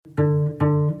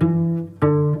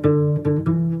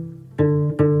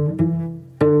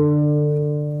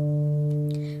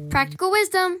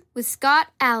with Scott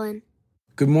Allen.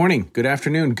 Good morning, good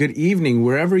afternoon, good evening,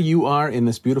 wherever you are in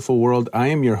this beautiful world. I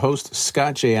am your host,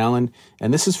 Scott J. Allen,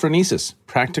 and this is Phronesis,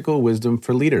 Practical Wisdom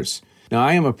for Leaders. Now,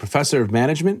 I am a professor of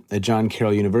management at John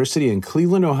Carroll University in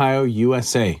Cleveland, Ohio,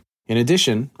 USA. In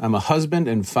addition, I'm a husband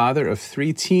and father of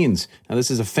 3 teens. Now, this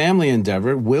is a family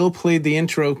endeavor. Will played the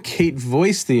intro, Kate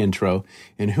voiced the intro,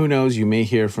 and who knows, you may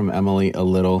hear from Emily a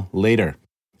little later.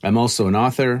 I'm also an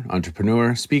author,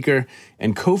 entrepreneur, speaker,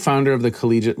 and co-founder of the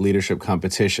Collegiate Leadership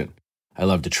Competition. I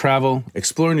love to travel,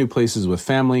 explore new places with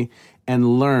family,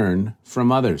 and learn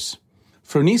from others.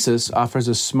 Phronesis offers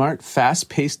a smart,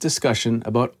 fast-paced discussion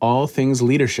about all things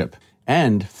leadership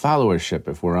and followership,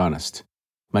 if we're honest.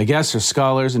 My guests are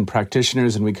scholars and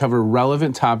practitioners, and we cover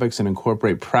relevant topics and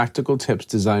incorporate practical tips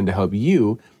designed to help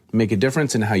you make a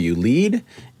difference in how you lead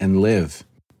and live.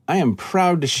 I am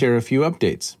proud to share a few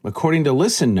updates. According to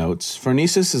Listen Notes,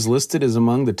 Phronesis is listed as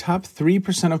among the top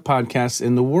 3% of podcasts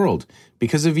in the world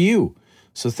because of you.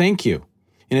 So thank you.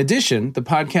 In addition, the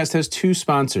podcast has 2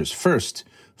 sponsors. First,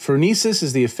 Phronesis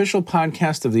is the official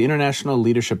podcast of the International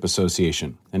Leadership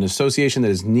Association, an association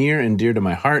that is near and dear to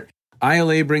my heart.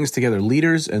 ILA brings together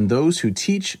leaders and those who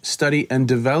teach, study, and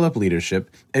develop leadership,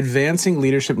 advancing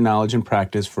leadership knowledge and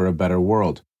practice for a better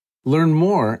world. Learn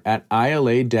more at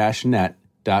ila-net.org.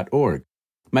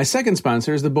 My second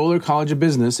sponsor is the Boler College of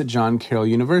Business at John Carroll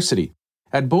University.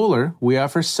 At Boler, we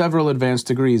offer several advanced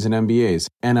degrees and MBAs,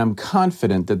 and I'm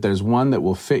confident that there's one that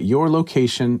will fit your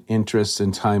location, interests,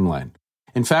 and timeline.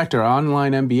 In fact, our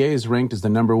online MBA is ranked as the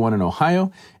number 1 in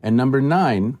Ohio and number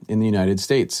 9 in the United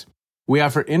States. We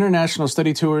offer international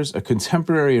study tours, a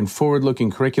contemporary and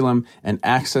forward-looking curriculum, and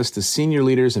access to senior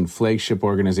leaders and flagship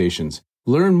organizations.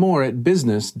 Learn more at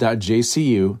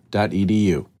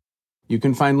business.jcu.edu. You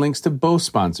can find links to both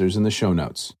sponsors in the show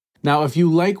notes. Now, if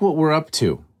you like what we're up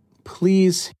to,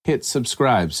 please hit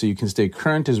subscribe so you can stay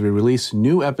current as we release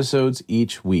new episodes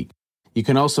each week. You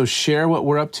can also share what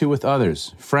we're up to with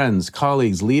others, friends,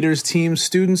 colleagues, leaders, teams,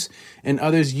 students, and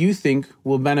others you think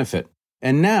will benefit.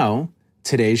 And now,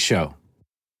 today's show.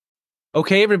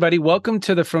 Okay, everybody, welcome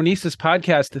to the Phronesis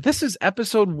podcast. This is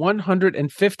episode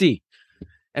 150.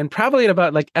 And probably at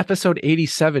about episode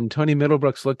 87, Tony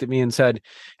Middlebrooks looked at me and said,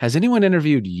 "Has anyone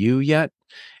interviewed you yet?"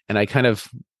 And I kind of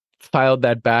filed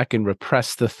that back and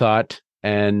repressed the thought.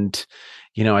 And,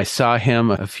 I saw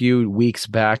him a few weeks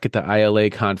back at the ILA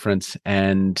conference.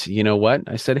 And you know what?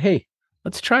 I said, hey,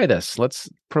 let's try this. Let's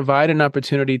provide an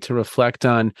opportunity to reflect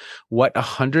on what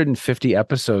 150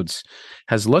 episodes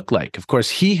has looked like. Of course,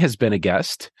 he has been a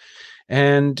guest.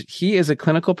 And he is a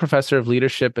clinical professor of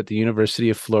leadership at the University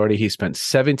of Florida. He spent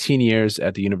 17 years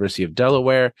at the University of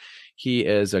Delaware. He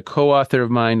is a co-author of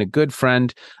mine, a good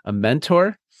friend, a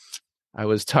mentor. I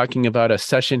was talking about a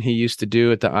session he used to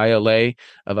do at the ILA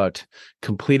about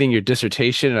completing your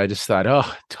dissertation. And I just thought,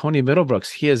 oh, Tony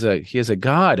Middlebrooks, he is a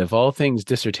god of all things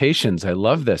dissertations. I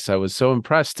love this. I was so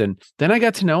impressed. And then I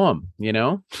got to know him,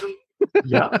 Yeah.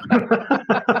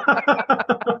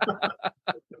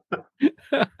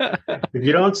 If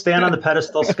you don't stand on the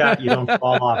pedestal, Scott, you don't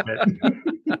fall off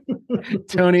it.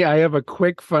 Tony, I have a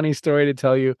quick, funny story to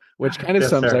tell you, which kind of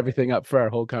sums everything up for our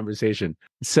whole conversation.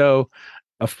 So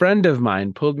a friend of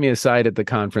mine pulled me aside at the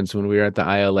conference when we were at the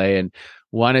ILA and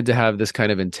wanted to have this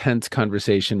kind of intense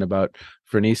conversation about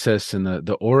Phronesis and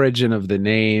the origin of the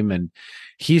name. And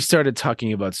he started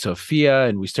talking about Sophia,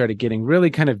 and we started getting really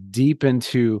kind of deep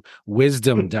into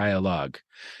wisdom dialogue.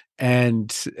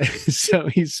 And so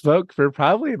he spoke for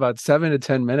probably about 7 to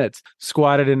 10 minutes,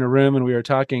 squatted in a room, and we were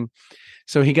talking.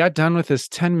 So he got done with this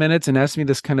 10 minutes and asked me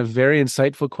this kind of very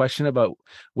insightful question about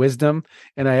wisdom.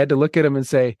 And I had to look at him and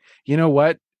say, you know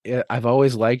what? I've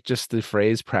always liked just the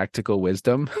phrase practical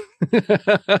wisdom.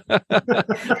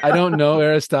 I don't know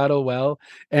Aristotle well.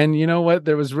 And you know what?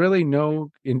 There was really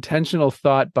no intentional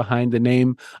thought behind the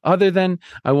name other than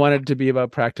I wanted it to be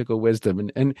about practical wisdom.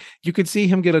 And you could see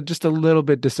him get just a little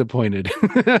bit disappointed.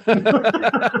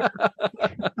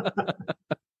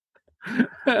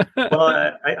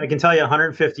 Well, I can tell you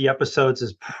 150 episodes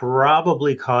is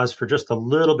probably cause for just a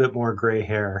little bit more gray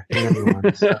hair in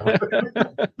anyone. So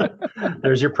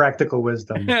there's your practical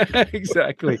wisdom.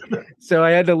 Exactly. So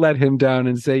I had to let him down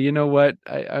and say, you know what?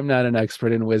 I'm not an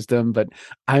expert in wisdom, but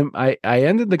I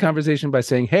ended the conversation by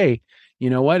saying, hey, you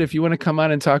know what? If you want to come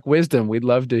on and talk wisdom, we'd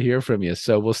love to hear from you.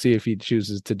 So we'll see if he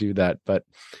chooses to do that. But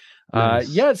nice.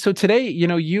 Yeah, so today,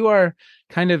 you are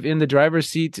kind of in the driver's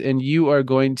seat, and you are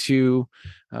going to,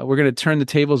 we're going to turn the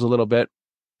tables a little bit,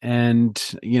 and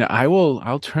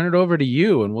I'll turn it over to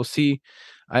you, and we'll see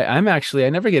I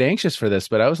never get anxious for this,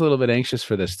 but I was a little bit anxious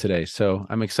for this today. So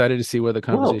I'm excited to see where the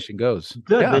Well, conversation goes.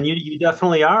 good. Yeah. Then you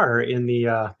definitely are in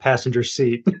the passenger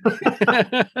seat.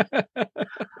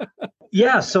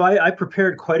 Yeah, so I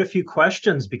prepared quite a few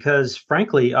questions because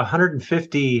frankly,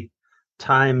 150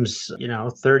 times,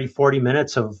 30, 40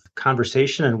 minutes of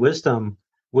conversation and wisdom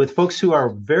with folks who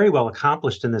are very well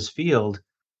accomplished in this field,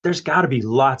 there's got to be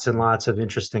lots and lots of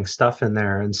interesting stuff in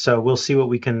there. And so we'll see what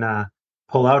we can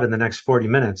pull out in the next 40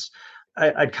 minutes.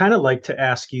 I'd kind of like to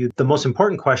ask you the most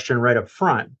important question right up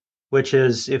front, which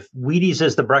is if Wheaties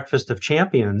is the breakfast of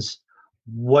champions,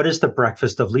 what is the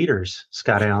breakfast of leaders,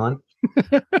 Scott Allen?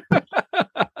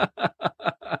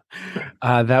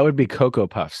 That would be Cocoa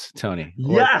Puffs, Tony,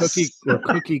 Yes. or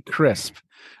Cookie Crisp,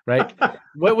 right?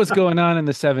 What was going on in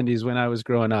the 70s when I was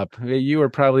growing up? You were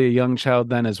probably a young child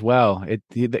then as well.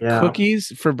 Cookies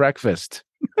for breakfast.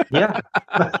 Yeah.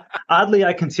 Oddly,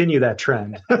 I continue that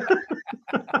trend.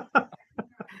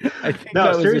 I think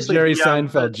that was a Jerry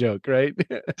Seinfeld joke, right?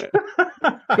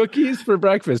 Cookies for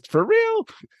breakfast, for real?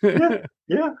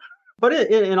 Yeah. But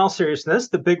in all seriousness,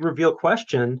 the big reveal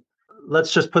question,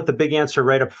 let's just put the big answer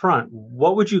right up front.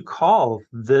 What would you call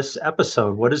this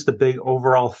episode? What is the big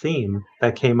overall theme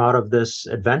that came out of this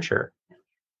adventure?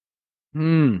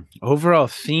 Overall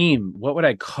theme. What would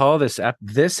I call this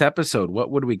episode? What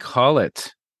would we call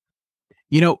it?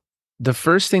 The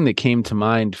first thing that came to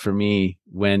mind for me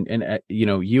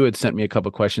you had sent me a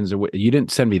couple questions, or you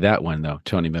didn't send me that one though,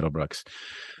 Tony Middlebrooks.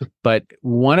 But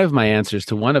one of my answers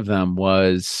to one of them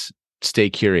was stay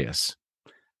curious.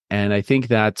 And I think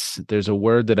there's a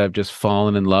word that I've just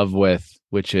fallen in love with,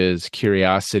 which is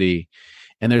curiosity.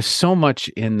 And there's so much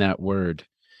in that word.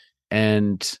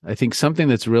 And I think something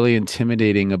that's really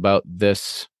intimidating about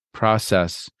this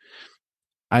process,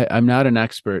 I'm not an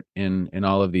expert in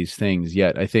all of these things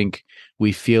yet. I think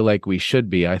we feel like we should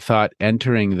be. I thought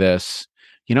entering this,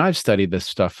 I've studied this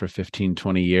stuff for 15,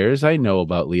 20 years. I know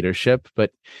about leadership,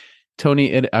 but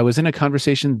Tony, I was in a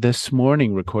conversation this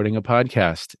morning recording a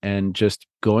podcast and just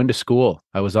going to school.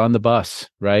 I was on the bus,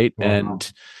 right? Wow.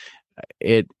 And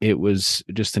it was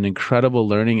just an incredible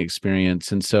learning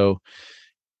experience. And so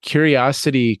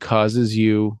curiosity causes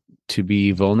you to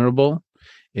be vulnerable.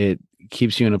 It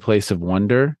keeps you in a place of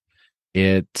wonder.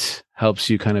 It helps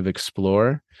you kind of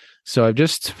explore. So I've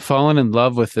just fallen in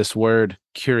love with this word,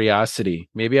 curiosity.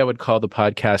 Maybe I would call the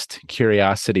podcast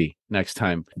Curiosity next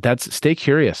time. That's stay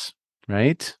curious,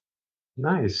 right?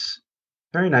 Nice.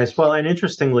 Very nice. Well, and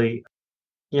interestingly,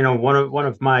 one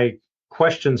of my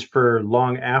questions for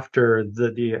long after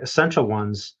the essential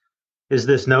ones is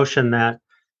this notion that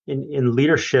in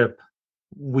leadership,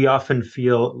 we often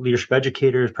feel, leadership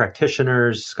educators,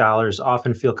 practitioners, scholars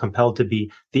often feel compelled to be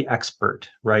the expert,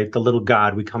 right? The little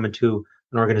god. We come into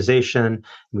an organization and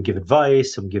we give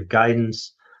advice and we give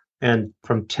guidance. And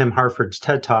from Tim Harford's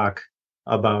TED Talk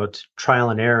about trial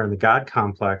and error and the God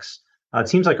complex, it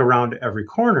seems like around every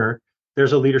corner,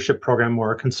 there's a leadership program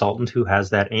or a consultant who has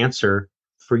that answer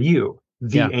for you,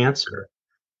 answer.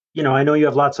 I know you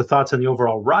have lots of thoughts on the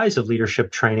overall rise of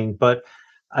leadership training, but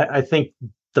I think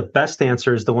the best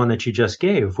answer is the one that you just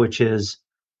gave, which is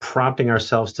prompting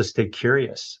ourselves to stay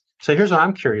curious. So here's what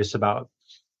I'm curious about.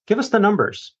 Give us the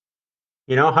numbers.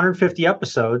 150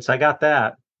 episodes. I got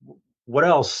that. What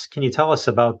else can you tell us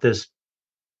about this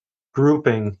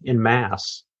grouping in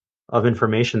mass of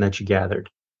information that you gathered?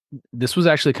 This was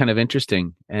actually kind of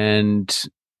interesting. And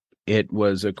it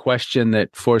was a question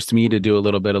that forced me to do a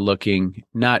little bit of looking,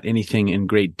 not anything in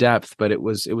great depth, but it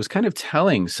was kind of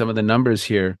telling some of the numbers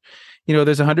here.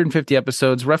 There's 150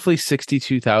 episodes, roughly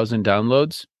 62,000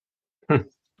 downloads.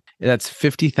 That's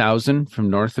 50,000 from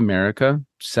North America,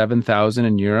 7,000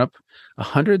 in Europe,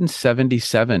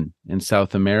 177 in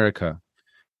South America,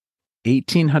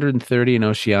 1,830 in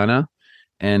Oceania,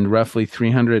 and roughly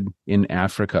 300 in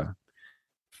Africa,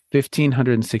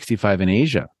 1,565 in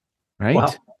Asia, right?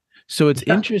 Wow. So it's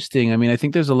interesting. I mean, I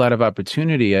think there's a lot of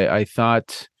opportunity. I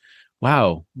thought,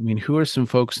 wow, who are some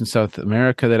folks in South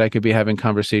America that I could be having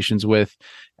conversations with?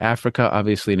 Africa,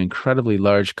 obviously an incredibly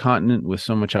large continent with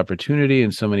so much opportunity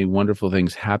and so many wonderful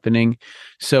things happening.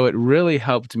 So it really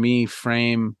helped me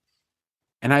frame,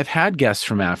 and I've had guests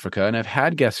from Africa and I've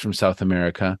had guests from South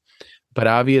America, but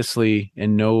obviously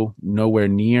nowhere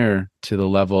near to the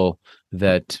level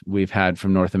that we've had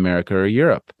from North America or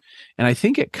Europe. And I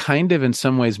think it kind of in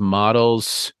some ways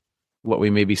models what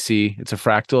we maybe see. It's a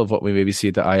fractal of what we maybe see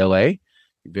at the ILA,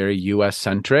 very US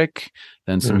centric,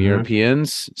 then some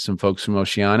Europeans, some folks from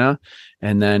Oceania,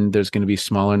 and then there's going to be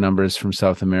smaller numbers from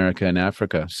South America and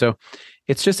Africa. So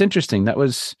it's just interesting.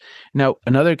 Now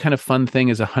another kind of fun thing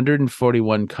is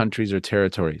 141 countries or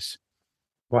territories.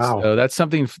 Wow. So that's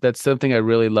something I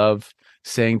really love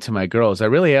saying to my girls. I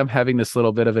really am having this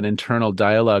little bit of an internal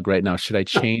dialogue right now. Should I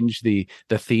change the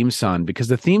theme song? Because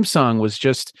the theme song was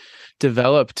just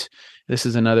developed. This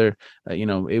is another,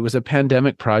 it was a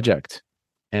pandemic project.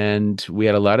 And we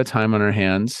had a lot of time on our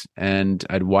hands. And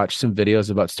I'd watched some videos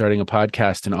about starting a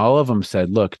podcast, and all of them said,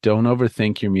 look, don't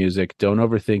overthink your music. Don't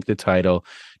overthink the title.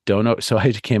 So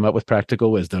I came up with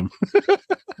Practical Wisdom.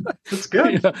 That's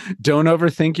good. Don't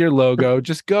overthink your logo.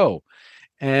 Just go.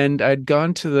 And I'd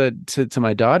gone to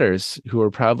my daughters, who were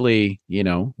probably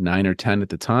 9 or 10 at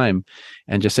the time,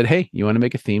 and just said, hey, you want to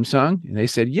make a theme song? And they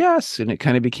said yes. And it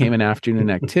kind of became an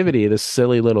afternoon activity, this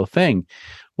silly little thing.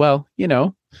 Well,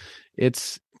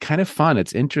 it's kind of fun.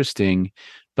 It's interesting.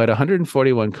 But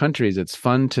 141 countries, it's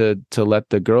fun to let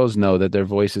the girls know that their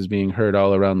voice is being heard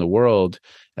all around the world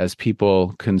as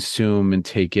people consume and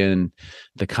take in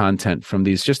the content from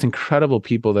these just incredible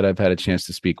people that I've had a chance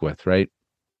to speak with, right?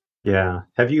 Yeah.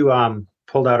 Have you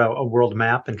pulled out a world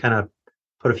map and kind of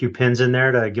put a few pins in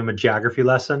there to give them a geography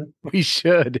lesson? We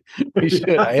should. We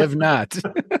should. I have not.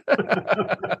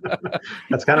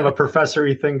 That's kind of a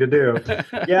professory thing to do.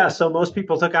 Yeah. So most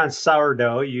people took on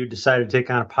sourdough. You decided to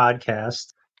take on a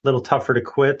podcast. A little tougher to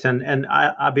quit. And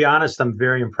I'll be honest, I'm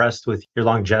very impressed with your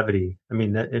longevity. I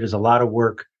mean, it is a lot of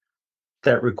work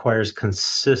that requires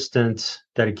consistent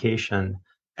dedication.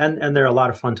 And they're a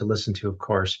lot of fun to listen to, of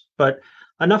course. But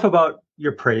enough about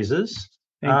your praises.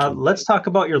 Thank you. Let's talk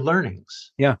about your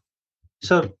learnings. Yeah.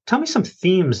 So tell me some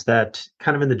themes that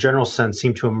kind of in the general sense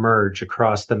seem to emerge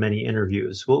across the many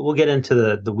interviews. We'll get into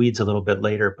the weeds a little bit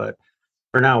later, but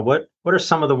for now, what are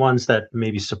some of the ones that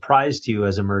maybe surprised you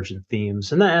as emergent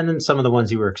themes, and then some of the ones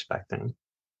you were expecting?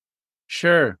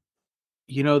 Sure.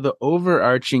 The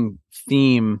overarching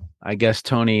theme, I guess,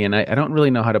 Tony, and I don't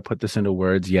really know how to put this into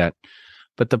words yet,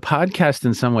 but the podcast,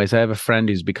 in some ways, I have a friend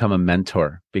who's become a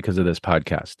mentor because of this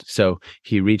podcast. So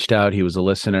he reached out, he was a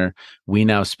listener. We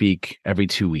now speak every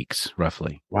 2 weeks,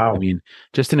 roughly. Wow. I mean,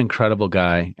 just an incredible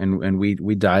guy. And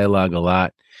we dialogue a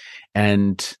lot.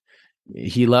 And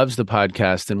he loves the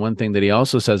podcast. And one thing that he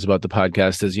also says about the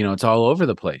podcast is, it's all over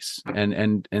the place,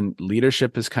 and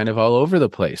leadership is kind of all over the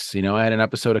place. I had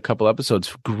a couple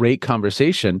episodes, great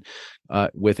conversation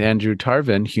with Andrew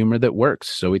Tarvin, Humor That Works.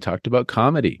 So we talked about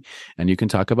comedy, and you can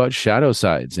talk about shadow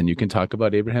sides, and you can talk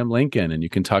about Abraham Lincoln, and you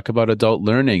can talk about adult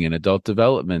learning and adult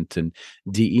development and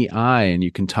DEI, and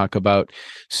you can talk about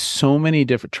so many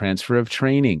different transfer of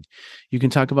training. You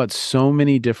can talk about so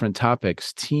many different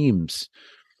topics, teams.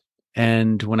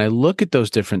 And when I look at those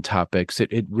different topics,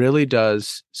 it really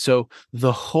does. So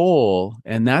the whole,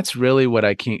 and that's really what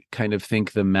I can kind of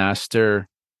think the master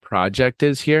project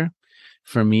is here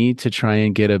for me, to try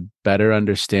and get a better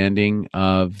understanding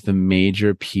of the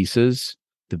major pieces,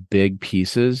 the big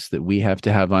pieces that we have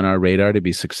to have on our radar to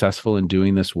be successful in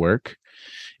doing this work.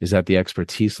 Is that the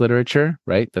expertise literature,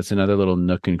 right? That's another little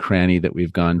nook and cranny that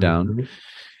we've gone down. Mm-hmm.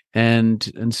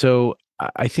 And so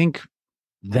I think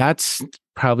that's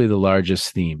probably the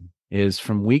largest theme, is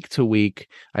from week to week.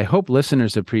 I hope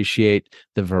listeners appreciate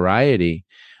the variety,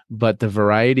 but the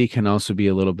variety can also be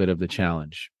a little bit of the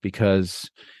challenge because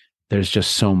there's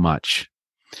just so much.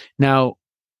 Now,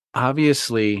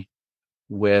 obviously,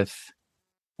 with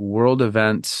world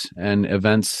events and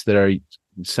events that are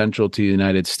central to the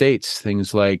United States,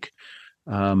 things like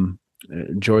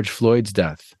George Floyd's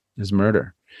death, his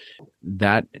murder,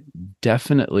 that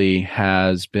definitely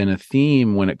has been a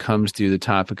theme when it comes to the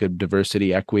topic of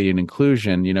diversity, equity, and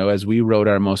inclusion. As we wrote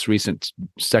our most recent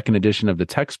second edition of the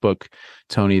textbook,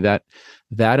 Tony, that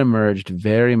emerged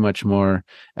very much more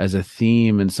as a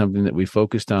theme and something that we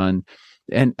focused on.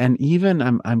 And even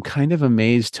I'm kind of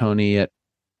amazed, Tony, at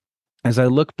as I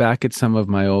look back at some of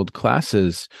my old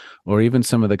classes, or even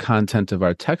some of the content of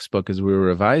our textbook as we were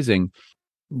revising,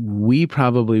 we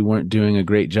probably weren't doing a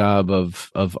great job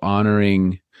of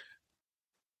honoring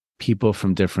people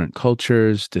from different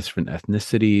cultures, different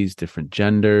ethnicities, different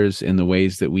genders in the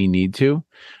ways that we need to.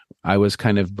 I was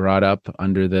kind of brought up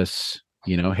under this,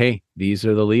 hey, these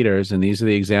are the leaders and these are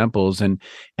the examples, and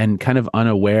kind of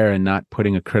unaware and not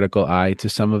putting a critical eye to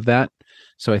some of that.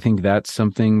 So I think that's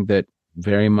something that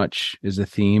very much is a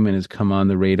theme and has come on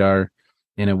the radar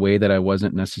in a way that I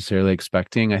wasn't necessarily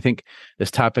expecting. I think this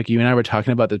topic, you and I were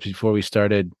talking about this before we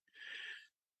started.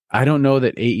 I don't know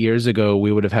that 8 years ago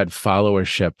we would have had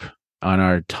followership on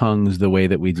our tongues the way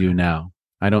that we do now.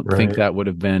 I don't think that would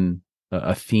have been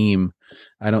a theme.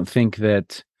 I don't think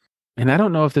that, and I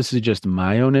don't know if this is just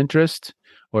my own interest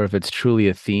or if it's truly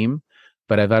a theme,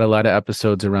 but I've had a lot of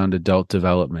episodes around adult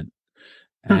development.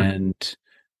 And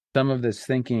some of this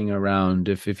thinking around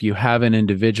if you have an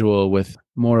individual with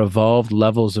more evolved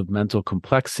levels of mental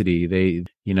complexity.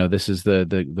 This is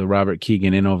the Robert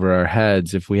Keegan in over our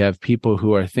heads. If we have people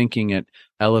who are thinking at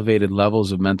elevated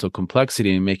levels of mental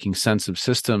complexity and making sense of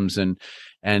systems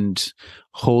and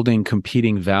holding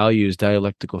competing values,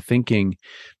 dialectical thinking,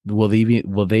 will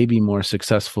they be more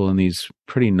successful in these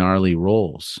pretty gnarly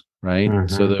roles, right? Mm-hmm.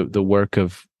 So the work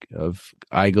of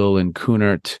Eigel and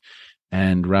Kunert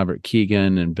and Robert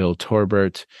Keegan and Bill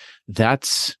Torbert,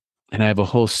 and I have a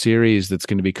whole series that's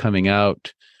going to be coming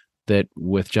out that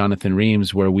with Jonathan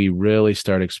Reams, where we really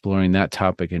start exploring that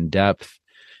topic in depth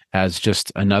as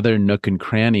just another nook and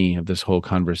cranny of this whole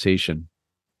conversation.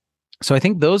 So I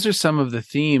think those are some of the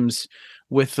themes,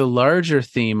 with the larger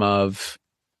theme of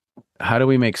how do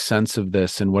we make sense of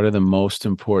this and what are the most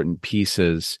important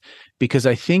pieces? Because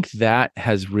I think that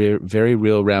has very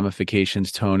real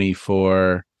ramifications, Tony,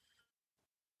 for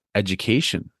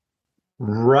education.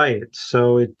 Right.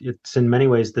 So it's in many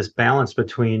ways this balance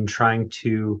between trying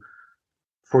to,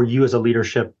 for you as a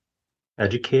leadership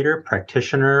educator,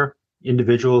 practitioner,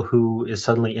 individual who is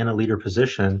suddenly in a leader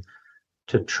position,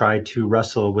 to try to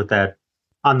wrestle with that,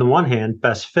 on the one hand,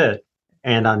 best fit,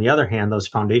 and on the other hand, those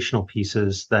foundational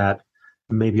pieces that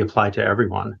maybe apply to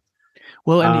everyone.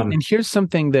 Well, and here's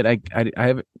something that I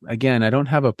have, again, I don't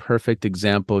have a perfect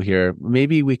example here.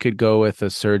 Maybe we could go with a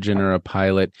surgeon or a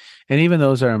pilot, and even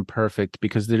those are imperfect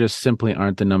because there just simply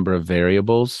aren't the number of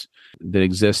variables that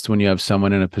exist when you have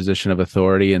someone in a position of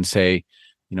authority and, say,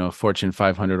 a Fortune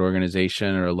 500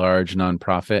 organization or a large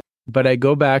nonprofit. But I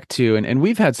go back to, and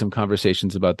we've had some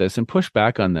conversations about this and push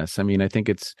back on this. I mean, I think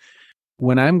it's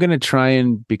when I'm going to try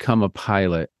and become a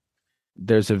pilot,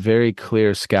 there's a very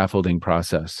clear scaffolding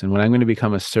process. And when I'm going to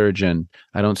become a surgeon,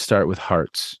 I don't start with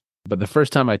hearts. But the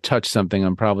first time I touch something,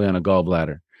 I'm probably on a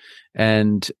gallbladder.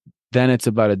 And then it's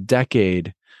about a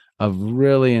decade of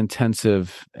really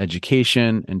intensive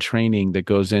education and training that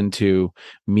goes into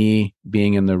me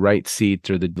being in the right seat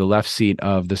or the left seat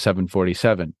of the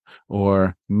 747,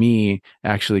 or me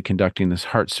actually conducting this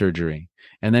heart surgery.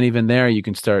 And then even there, you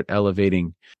can start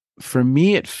elevating. For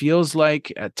me, it feels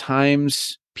like at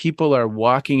times people are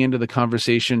walking into the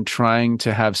conversation trying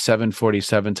to have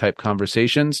 747 type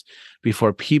conversations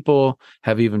before people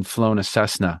have even flown a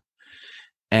Cessna.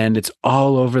 And it's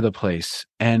all over the place,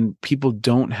 and people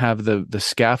don't have the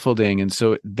scaffolding. And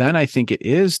so then I think it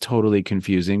is totally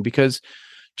confusing, because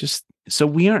just so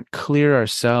we aren't clear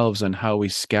ourselves on how we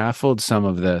scaffold some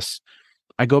of this.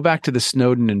 I go back to the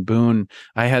Snowden and Boone.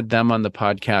 I had them on the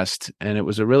podcast, and it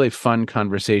was a really fun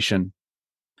conversation.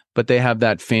 But they have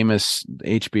that famous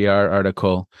HBR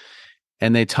article,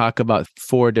 and they talk about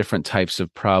 4 different types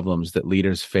of problems that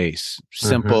leaders face: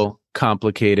 simple,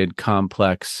 complicated,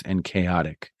 complex, and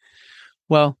chaotic.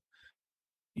 Well,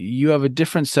 you have a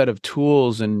different set of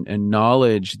tools and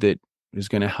knowledge that is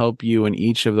going to help you in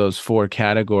each of those 4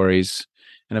 categories.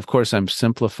 And of course, I'm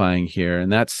simplifying here,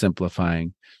 and that's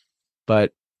simplifying.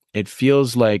 But it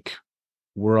feels like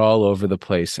we're all over the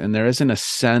place, and there isn't a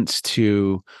sense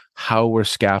to how we're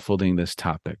scaffolding this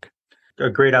topic. A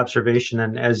great observation.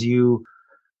 And as you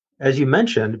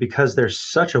mentioned, because there's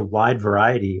such a wide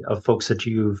variety of folks that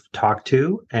you've talked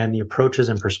to and the approaches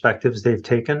and perspectives they've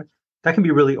taken, that can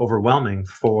be really overwhelming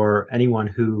for anyone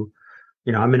who,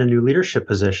 I'm in a new leadership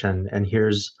position, and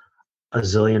here's a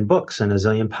zillion books and a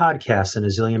zillion podcasts and a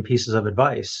zillion pieces of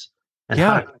advice. And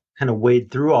how to kind of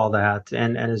wade through all that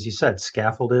and as you said,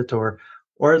 scaffold it, or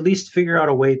at least figure out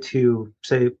a way to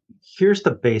say, here's the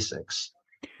basics.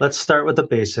 Let's start with the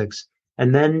basics,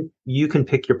 and then you can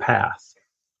pick your path.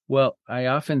 Well, I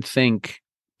often think,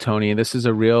 Tony, this is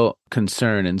a real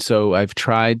concern. And so I've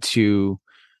tried to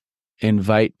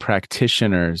invite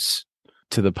practitioners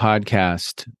to the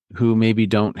podcast who maybe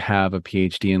don't have a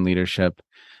PhD in leadership,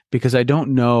 because I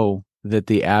don't know that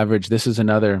the average, this is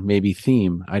another maybe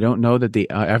theme, I don't know that the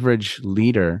average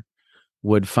leader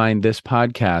would find this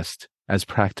podcast as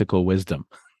practical wisdom.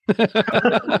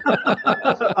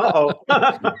 Uh-oh.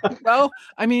 Well,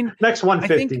 I mean, next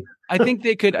 150. I think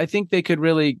they could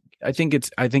really, I think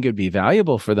it'd be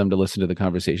valuable for them to listen to the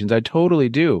conversations. I totally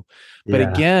do. But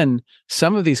again,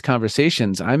 some of these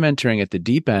conversations, I'm entering at the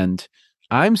deep end.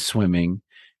 I'm swimming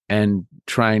and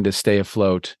trying to stay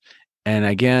afloat. And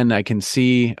again, I can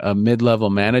see a mid-level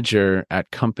manager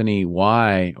at company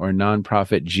Y or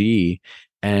nonprofit G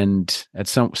and at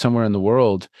somewhere in the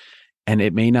world, and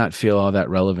it may not feel all that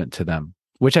relevant to them,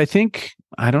 which I think,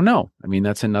 I don't know. I mean,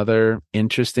 that's another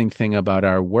interesting thing about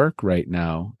our work right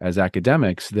now as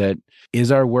academics, that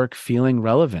is our work feeling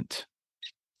relevant?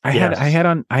 I had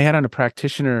on a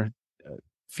practitioner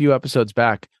few episodes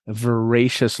back, a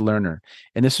voracious learner.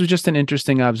 And this was just an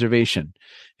interesting observation.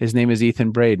 His name is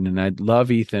Ethan Braden, and I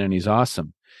love Ethan, and he's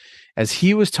awesome. As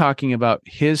he was talking about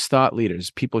his thought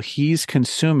leaders, people he's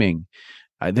consuming,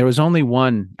 there was only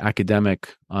one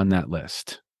academic on that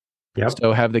list. Yep.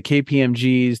 So have the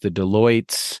KPMGs, the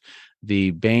Deloittes,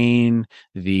 the Bain,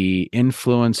 the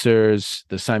influencers,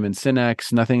 the Simon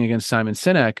Sinek's, nothing against Simon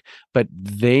Sinek, but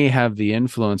they have the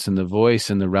influence and the voice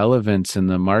and the relevance in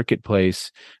the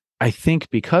marketplace. I think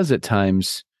because at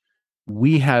times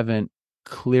we haven't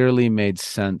clearly made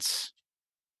sense.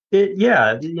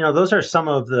 Those are some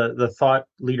of the thought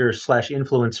leaders /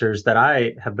 influencers that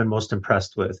I have been most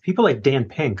impressed with. People like Dan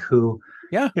Pink, who,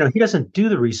 he doesn't do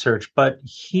the research, but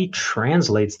he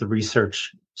translates the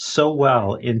research so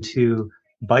well into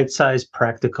bite-sized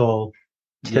practical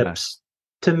tips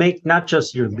to make not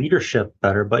just your leadership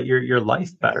better, but your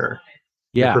life better,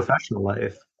 your professional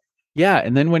life. Yeah.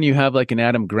 And then when you have like an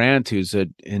Adam Grant, who's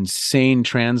an insane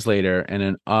translator and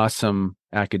an awesome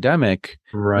academic,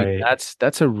 right? I mean,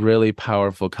 that's a really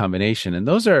powerful combination. And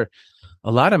those are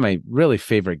a lot of my really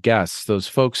favorite guests, those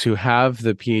folks who have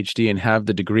the PhD and have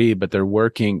the degree, but they're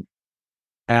working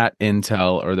at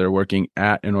Intel or they're working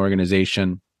at an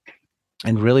organization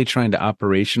and really trying to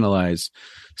operationalize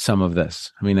some of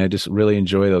this. I mean, I just really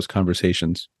enjoy those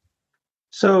conversations.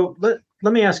 So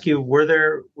let me ask you, were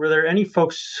there any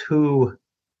folks who,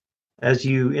 as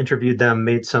you interviewed them,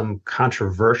 made some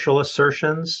controversial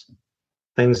assertions,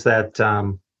 things that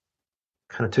kind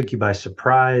of took you by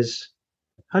surprise?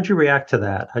 How'd you react to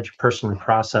that? How'd you personally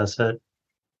process it?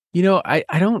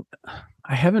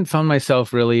 I haven't found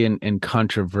myself really in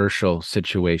controversial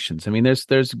situations. I mean,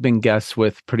 there's been guests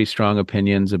with pretty strong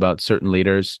opinions about certain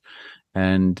leaders,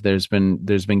 and there's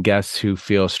been guests who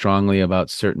feel strongly about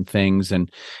certain things.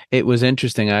 And it was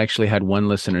interesting. I actually had one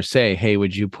listener say, "Hey,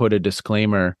 would you put a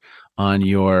disclaimer on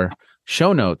your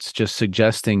show notes just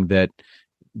suggesting that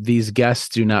these guests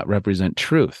do not represent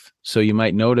truth?" So you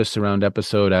might notice around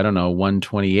episode,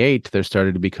 128, there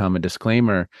started to become a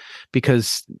disclaimer,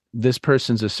 because this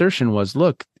person's assertion was,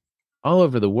 look, all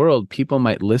over the world, people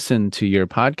might listen to your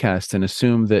podcast and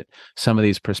assume that some of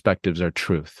these perspectives are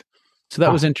truth. So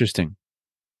that was interesting.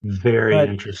 Very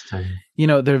interesting.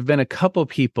 There have been a couple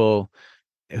people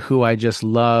who I just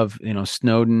love.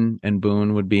 Snowden and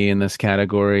Boone would be in this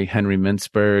category. Henry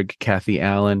Mintzberg, Kathy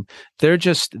Allen.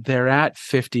 They're at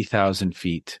 50,000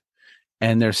 feet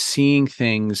and they're seeing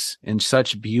things in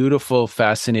such beautiful,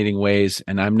 fascinating ways.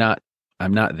 And I'm not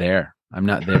there. I'm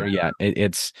not there yet.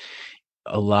 It's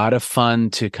a lot of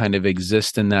fun to kind of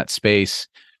exist in that space.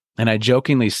 And I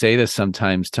jokingly say this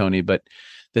sometimes, Tony, but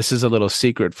this is a little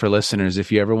secret for listeners. If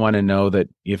you ever want to know that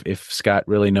if Scott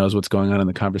really knows what's going on in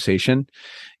the conversation,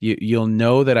 you'll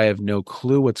know that I have no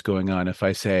clue what's going on if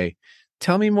I say,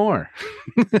 "Tell me more."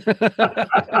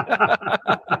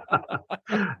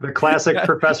 The classic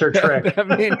professor trick.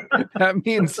 That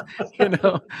means,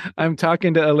 I'm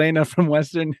talking to Elena from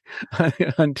Western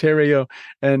Ontario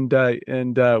and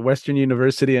Western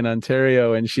University in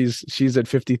Ontario, and she's at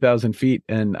 50,000 feet,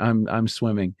 and I'm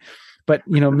swimming. But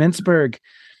Mintzberg,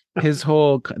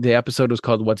 the episode was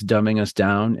called "What's Dumbing Us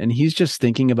Down," and he's just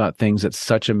thinking about things at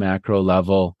such a macro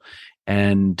level,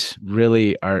 and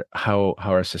really how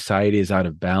our society is out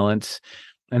of balance.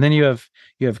 And then you have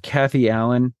Kathy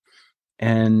Allen,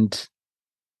 and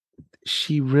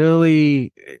she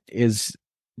really is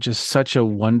just such a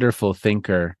wonderful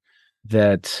thinker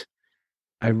that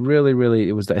I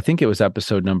think it was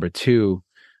episode number 2,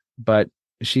 but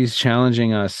she's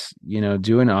challenging us,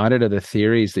 do an audit of the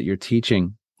theories that you're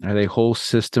teaching. Are they whole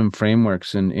system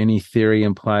frameworks? And any theory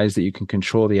implies that you can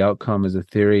control the outcome as a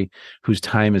theory whose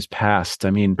time is past.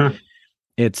 I mean,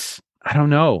 I don't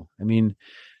know. I mean,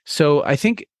 so I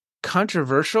think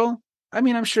controversial. I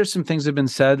mean, I'm sure some things have been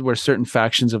said where certain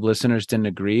factions of listeners didn't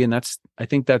agree. And I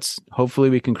think hopefully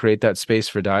we can create that space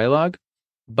for dialogue.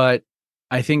 But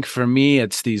I think for me,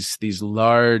 it's these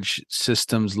large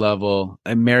systems level,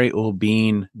 and Mary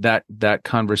Ulbean, that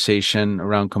conversation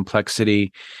around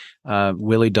complexity,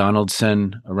 Willie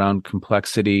Donaldson around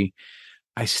complexity.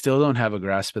 I still don't have a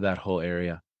grasp of that whole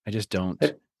area. I just don't.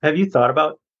 Have you thought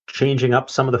about changing up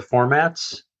some of the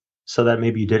formats so that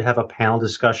maybe you did have a panel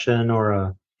discussion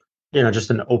or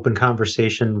just an open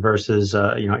conversation versus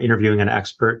interviewing an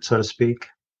expert, so to speak?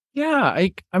 Yeah,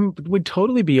 I would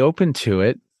totally be open to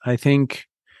it. I think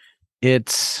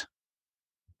it's,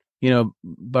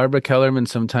 Barbara Kellerman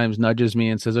sometimes nudges me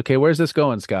and says, "Okay, where's this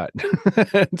going, Scott?"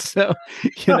 And so,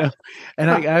 and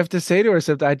I have to say to her,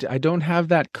 so I don't have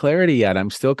that clarity yet.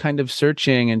 I'm still kind of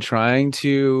searching and trying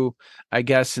to, I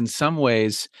guess, in some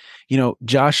ways,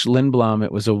 Josh Lindblom,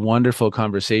 it was a wonderful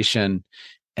conversation.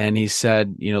 And he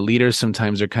said, leaders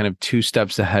sometimes are kind of two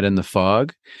steps ahead in the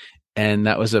fog. And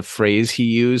that was a phrase he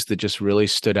used that just really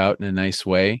stood out in a nice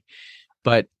way.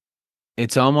 But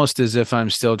it's almost as if I'm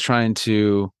still trying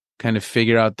to kind of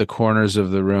figure out the corners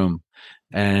of the room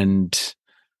and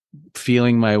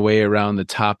feeling my way around the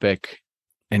topic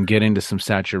and getting to some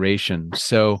saturation.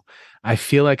 So I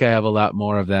feel like I have a lot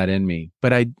more of that in me.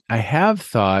 But I have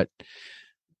thought,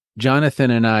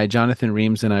 Jonathan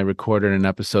Reams and I recorded an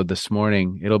episode this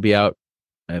morning. It'll be out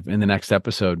in the next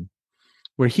episode,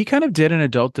 where he kind of did an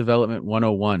adult development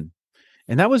 101.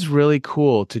 And that was really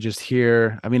cool to just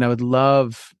hear. I mean, I would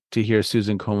love to hear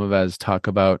Susan Komovaz talk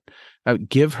about,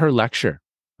 give her lecture.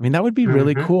 I mean, that would be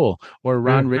really cool. Or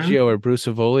Ron Riggio or Bruce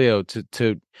Avolio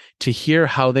to hear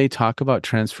how they talk about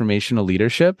transformational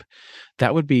leadership.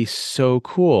 That would be so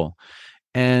cool.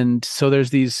 And so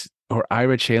there's or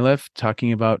Ira Chaleff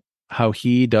talking about how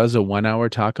he does a 1 hour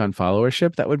talk on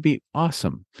followership. That would be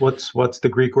awesome. What's the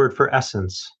Greek word for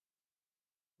essence?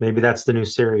 Maybe that's the new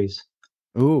series.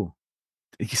 Ooh,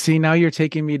 you see, now you're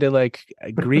taking me to like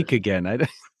Greek again.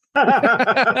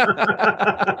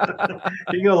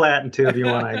 You go Latin too if you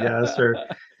want, I guess. Or,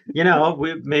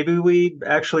 maybe we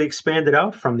actually expand it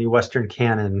out from the Western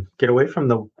canon, get away from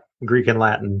the Greek and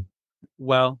Latin.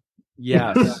 Well,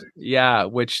 yes. Yeah,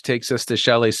 which takes us to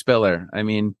Shelley Spiller. I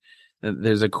mean,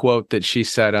 there's a quote that she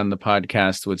said on the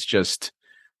podcast, which just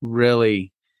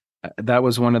really, that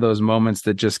was one of those moments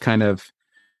that just kind of,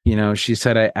 she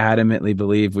said, I adamantly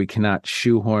believe we cannot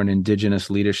shoehorn indigenous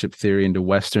leadership theory into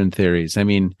Western theories. I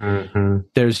mean,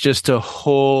 there's just a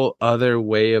whole other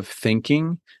way of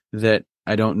thinking that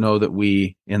I don't know that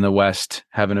we in the West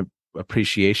have an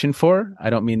appreciation for.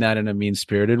 I don't mean that in a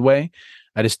mean-spirited way.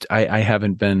 I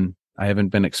haven't been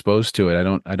exposed to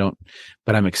it. I don't,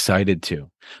 but I'm excited to.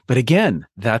 But again,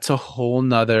 that's a whole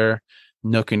nother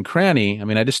nook and cranny. I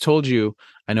mean, I just told you,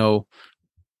 I know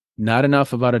not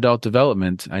enough about adult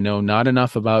development. I know not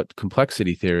enough about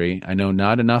complexity theory. I know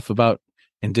not enough about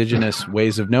indigenous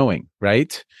ways of knowing,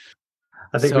 right?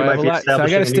 I think we might be establishing so I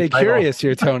got to stay curious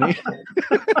here, Tony.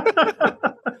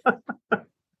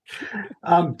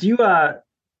 Do you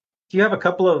have a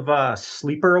couple of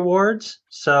sleeper awards?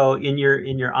 So in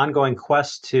your ongoing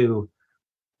quest to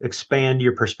expand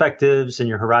your perspectives and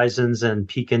your horizons and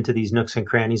peek into these nooks and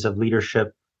crannies of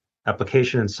leadership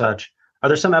application and such, are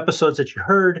there some episodes that you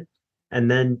heard and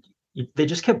then they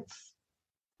just kept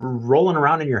rolling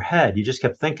around in your head? You just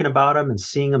kept thinking about them and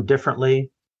seeing them differently?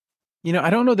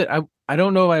 I don't know that I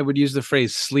don't know I would use the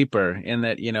phrase sleeper in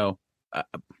that,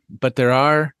 but there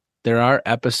are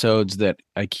episodes that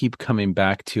I keep coming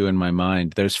back to in my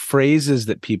mind. There's phrases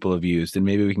that people have used, and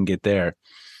maybe we can get there.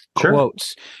 Sure.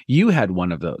 Quotes. You had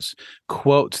one of those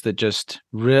quotes that just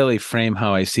really frame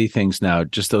how I see things now.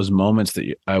 Just those moments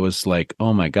that I was like,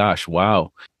 oh my gosh,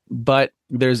 wow. But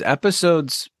there's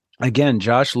episodes, again,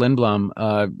 Josh Lindblom,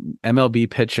 MLB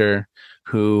pitcher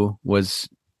who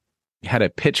had a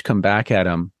pitch come back at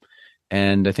him.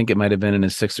 And I think it might have been in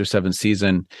his 6th or 7th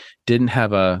season, didn't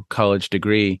have a college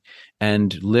degree,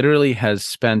 and literally has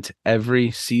spent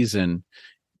every season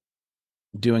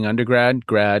doing undergrad,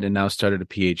 grad, and now started a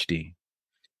PhD.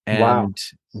 And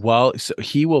so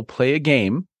he will play a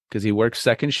game because he works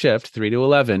second shift, 3 to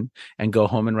 11, and go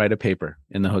home and write a paper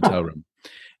in the hotel room.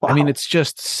 Wow. I mean, it's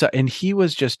just, and he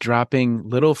was just dropping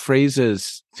little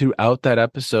phrases throughout that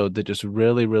episode that just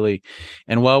really, really,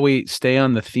 and while we stay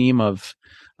on the theme of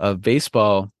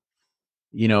baseball,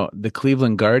 the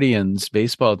Cleveland Guardians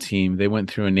baseball team, they went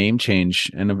through a name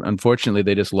change, and unfortunately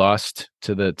they just lost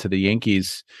to the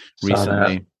Yankees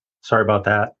recently. Sorry about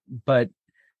that. But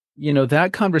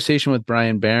that conversation with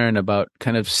Brian Barron about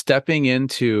kind of stepping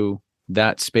into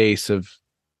that space of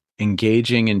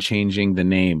engaging and changing the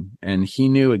name, and he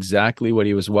knew exactly what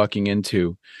he was walking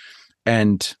into.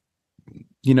 And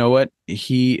you know what?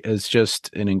 He is just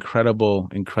an incredible,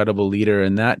 incredible leader,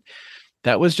 and that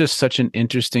was just such an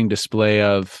interesting display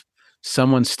of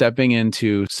someone stepping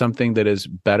into something that is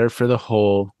better for the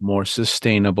whole, more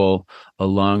sustainable, a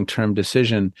long-term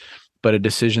decision, but a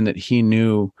decision that he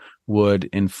knew would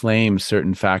inflame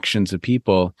certain factions of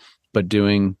people, but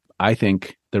doing, I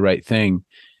think, the right thing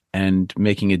and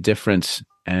making a difference.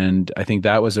 And I think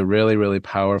that was a really, really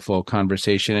powerful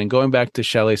conversation. And going back to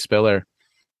Shelley Spiller,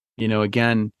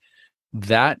 again,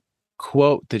 that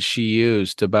quote that she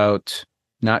used about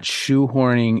not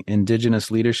shoehorning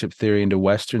indigenous leadership theory into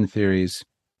Western theories,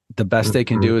 the best they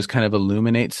can do is kind of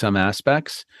illuminate some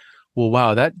aspects. Well,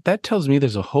 wow, that tells me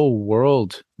there's a whole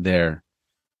world there.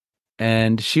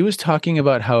 And she was talking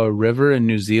about how a river in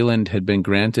New Zealand had been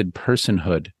granted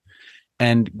personhood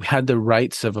and had the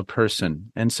rights of a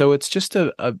person. And so it's just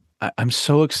a I'm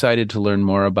so excited to learn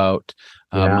more about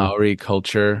Yeah. Maori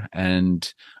culture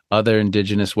and other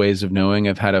indigenous ways of knowing.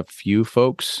 I've had a few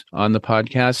folks on the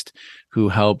podcast who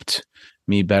helped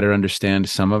me better understand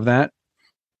some of that.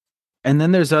 And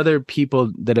then there's other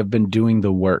people that have been doing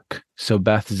the work. So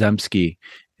Beth Zemsky,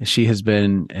 she has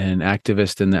been an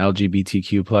activist in the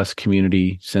LGBTQ plus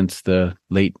community since the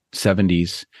late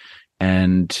 70s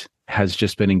and has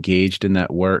just been engaged in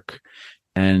that work,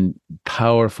 and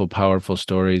powerful, powerful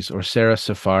stories. Or Sarah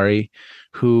Safari,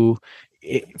 who,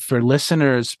 for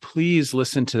listeners, please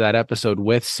listen to that episode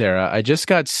with Sarah. I just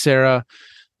got Sarah.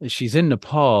 She's in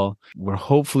Nepal. We're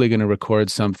hopefully going to record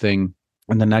something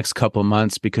in the next couple of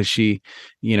months because she,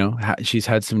 she's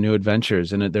had some new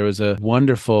adventures. And there was a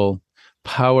wonderful,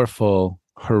 powerful,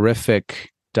 horrific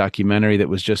documentary that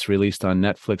was just released on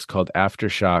Netflix called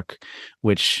Aftershock,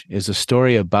 which is a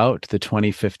story about the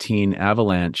 2015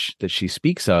 avalanche that she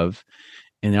speaks of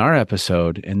in our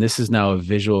episode. And this is now a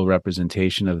visual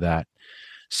representation of that.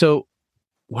 So,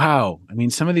 wow. I mean,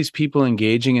 some of these people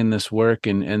engaging in this work,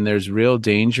 and there's real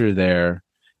danger there.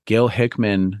 Gail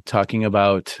Hickman talking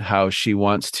about how she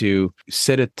wants to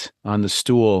sit on the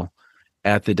stool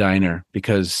at the diner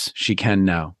because she can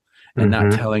now, and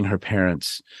not telling her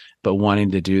parents, but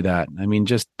wanting to do that. I mean,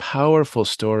 just powerful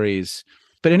stories.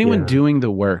 But anyone doing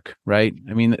the work, right?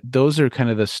 I mean, those are kind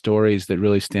of the stories that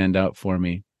really stand out for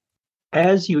me.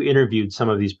 As you interviewed some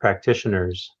of these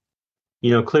practitioners,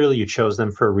 clearly you chose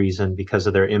them for a reason because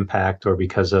of their impact or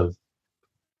because of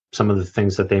some of the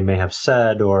things that they may have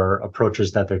said or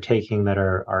approaches that they're taking that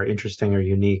are interesting or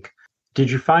unique. Did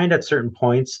you find at certain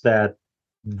points that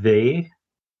they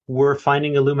were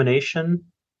finding illumination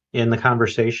in the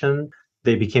conversation?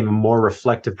 They became a more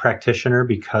reflective practitioner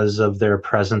because of their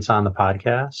presence on the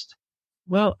podcast?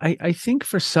 Well, I think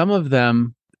for some of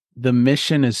them, the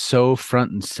mission is so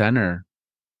front and center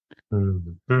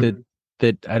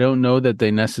that I don't know that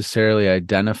they necessarily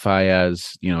identify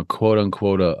as, quote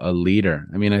unquote, a leader.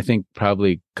 I mean, I think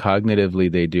probably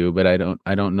cognitively they do, but I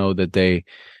don't know that they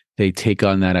take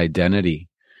on that identity.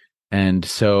 And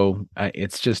so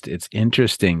it's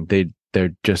interesting.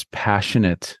 They're just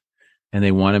passionate and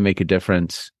they want to make a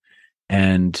difference,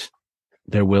 and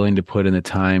they're willing to put in the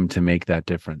time to make that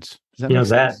difference. Does that make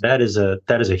sense?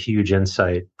 That is a huge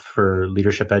insight for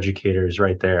leadership educators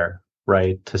right there,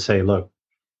 right? To say, look,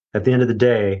 at the end of the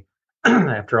day,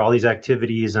 after all these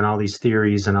activities and all these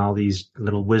theories and all these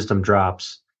little wisdom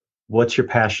drops, what's your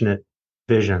passionate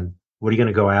vision? What are you going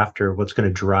to go after? What's going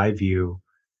to drive you?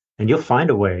 And you'll find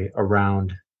a way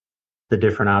around the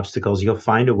different obstacles. You'll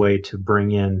find a way to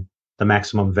bring in the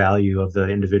maximum value of the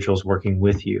individuals working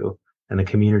with you and the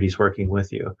communities working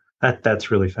with you. That's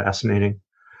really fascinating.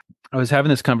 I was having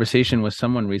this conversation with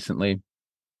someone recently.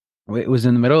 It was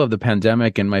in the middle of the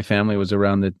pandemic, and my family was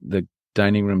around the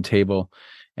dining room table,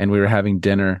 and we were having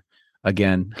dinner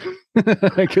again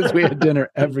because we had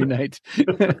dinner every night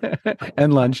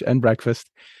and lunch and breakfast.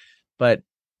 But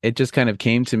it just kind of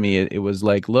came to me. It was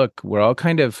like, look, we're all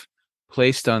kind of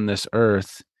placed on this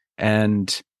earth,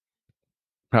 and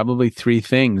probably three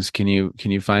things. Can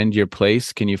you find your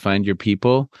place? Can you find your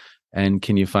people? And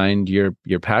can you find your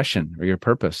passion or your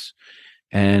purpose?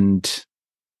 And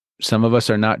some of us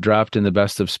are not dropped in the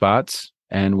best of spots,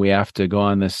 and we have to go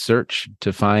on this search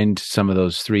to find some of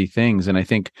those three things. And I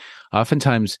think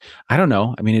oftentimes, I don't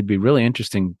know, I mean, it'd be really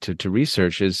interesting to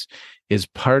research is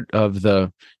part of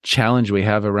the challenge we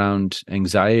have around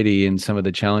anxiety and some of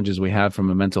the challenges we have from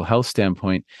a mental health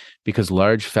standpoint, because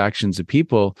large factions of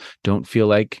people don't feel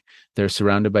like they're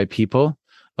surrounded by people,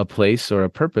 a place, or a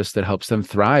purpose that helps them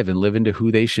thrive and live into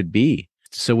who they should be.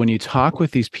 So when you talk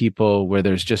with these people where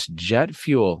there's just jet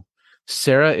fuel,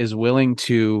 Sarah is willing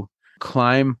to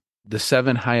climb the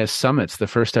 7 highest summits, the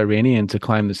first Iranian to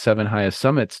climb the 7 highest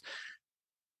summits.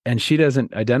 And she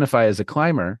doesn't identify as a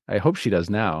climber. I hope she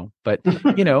does now, but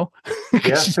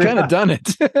she's kind of done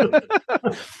it.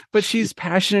 But she's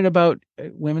passionate about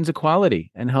women's equality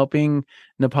and helping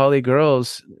Nepali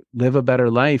girls live a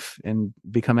better life and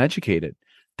become educated.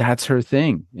 That's her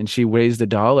thing. And she raised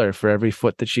 $1 for every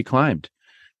foot that she climbed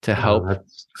to help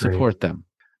support them.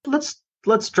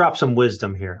 Let's drop some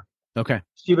wisdom here. Okay.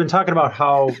 So you've been talking about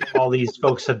how all these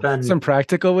folks have been some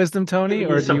practical wisdom, Tony,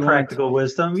 or some practical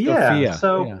wisdom. Yeah.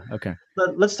 So okay.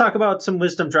 Let's talk about some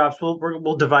wisdom drops.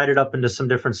 We'll divide it up into some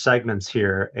different segments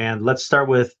here, and let's start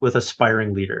with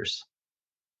aspiring leaders.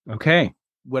 Okay.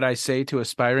 What I say to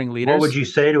aspiring leaders? What would you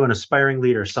say to an aspiring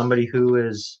leader? Somebody who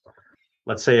is,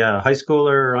 let's say, a high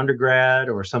schooler or undergrad,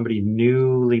 or somebody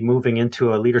newly moving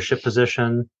into a leadership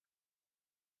position.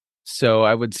 So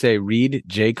I would say read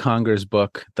Jay Conger's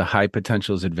book, The High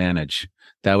Potentials Advantage.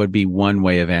 That would be one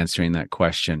way of answering that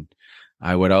question.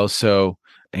 I would also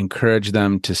encourage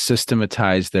them to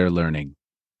systematize their learning.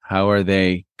 How are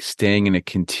they staying in a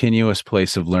continuous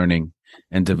place of learning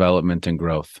and development and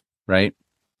growth, right?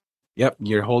 Yep,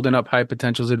 you're holding up High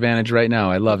Potential's advantage right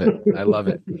now. I love it. I love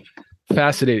it.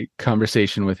 Fascinating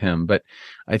conversation with him. But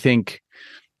I think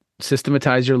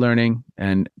systematize your learning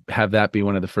and have that be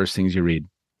one of the first things you read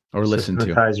or listen to.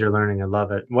 Systematize your learning. I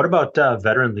love it. What about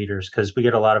veteran leaders? Because we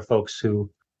get a lot of folks who,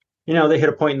 they hit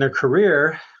a point in their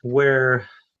career where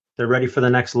they're ready for the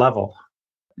next level.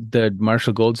 The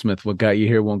Marshall Goldsmith, what got you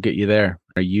here won't get you there.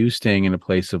 Are you staying in a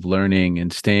place of learning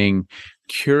and staying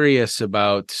curious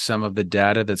about some of the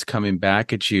data that's coming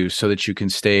back at you so that you can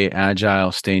stay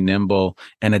agile, stay nimble,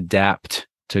 and adapt?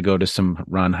 To go to some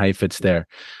Ron Heifetz there.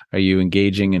 Are you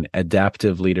engaging in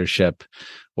adaptive leadership,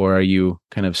 or are you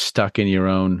kind of stuck in your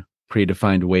own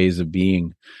predefined ways of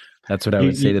being? That's what I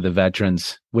would say to the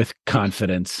veterans with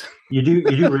confidence. You do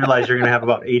realize you're going to have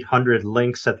about 800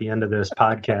 links at the end of this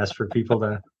podcast for people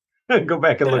to go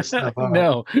back and look stuff up.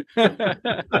 No,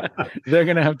 they're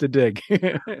going to have to dig.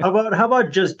 How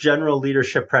about just general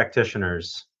leadership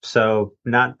practitioners? So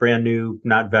not brand new,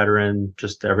 not veteran,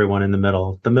 just everyone in the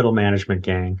middle management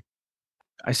gang.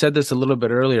 I said this a little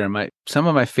bit earlier. Some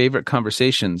of my favorite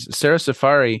conversations. Sarah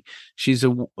Safari, she's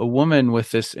a woman with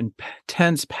this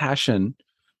intense passion,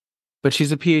 but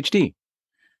she's a PhD.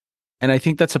 And I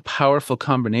think that's a powerful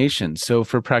combination. So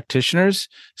for practitioners,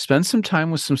 spend some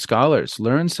time with some scholars,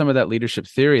 learn some of that leadership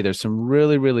theory. There's some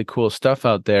really, really cool stuff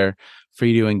out there for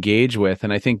you to engage with.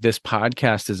 And I think this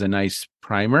podcast is a nice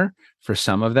primer for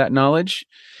some of that knowledge.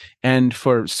 And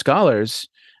for scholars,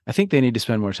 I think they need to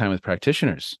spend more time with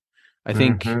practitioners. I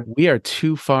think we are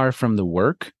too far from the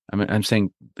work. I'm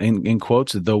saying in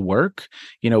quotes, the work.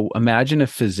 Imagine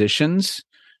if physicians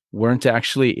weren't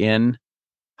actually in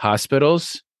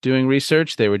hospitals doing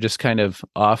research. They were just kind of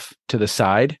off to the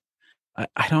side.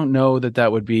 I don't know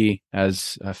that would be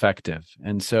as effective.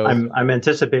 And so I'm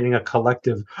anticipating a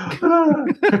collective.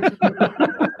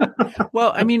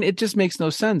 Well, it just makes no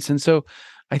sense. And so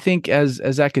I think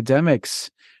as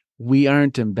academics, we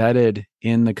aren't embedded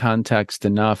in the context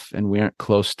enough, and we aren't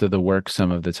close to the work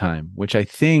some of the time, which I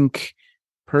think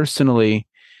personally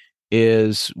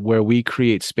is where we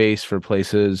create space for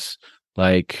places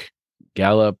like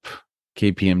Gallup,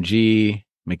 KPMG,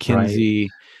 McKinsey,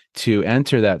 to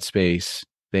enter that space.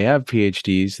 They have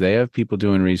PhDs, they have people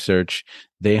doing research,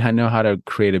 they know how to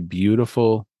create a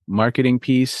beautiful marketing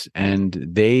piece, and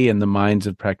they, in the minds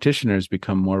of practitioners,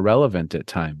 become more relevant at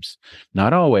times.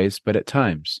 Not always, but at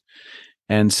times.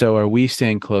 And so are we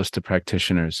staying close to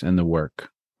practitioners and the work?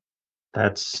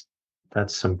 That's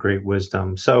some great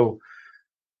wisdom. So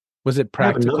was it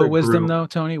practical wisdom though,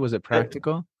 Tony? Was it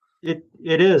practical? It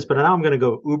is, but now I'm going to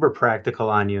go uber practical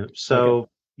on you. So,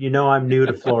 I'm new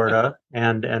to Florida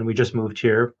and we just moved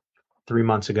here 3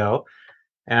 months ago,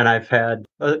 and I've had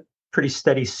a pretty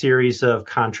steady series of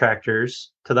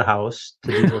contractors to the house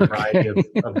to do a variety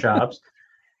of jobs.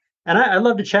 And I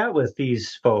love to chat with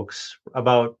these folks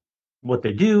about what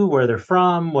they do, where they're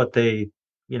from, what they,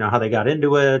 how they got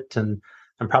into it. And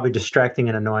I'm probably distracting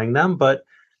and annoying them, but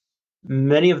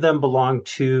many of them belong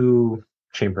to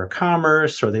Chamber of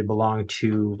Commerce, or they belong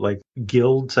to like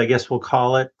guilds, I guess we'll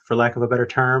call it, for lack of a better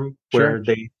term, where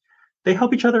they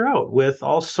help each other out with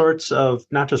all sorts of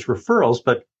not just referrals,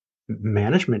 but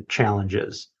management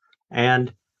challenges.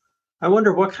 And I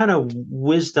wonder what kind of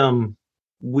wisdom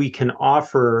we can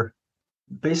offer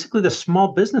basically the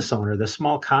small business owner, the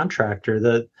small contractor,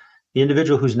 the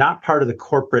individual who's not part of the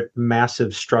corporate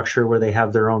massive structure where they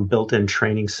have their own built-in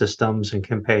training systems and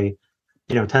can pay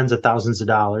tens of thousands of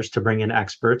dollars to bring in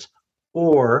experts,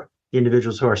 or the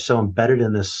individuals who are so embedded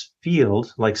in this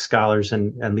field, like scholars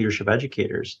and leadership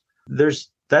educators.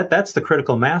 That's the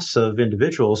critical mass of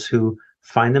individuals who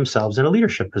find themselves in a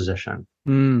leadership position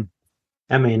and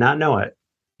may not know it.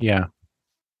 Yeah.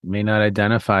 May not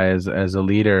identify as a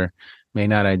leader, may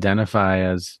not identify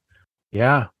as,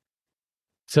 yeah.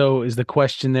 So is the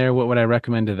question there, what would I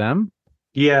recommend to them?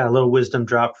 Yeah, a little wisdom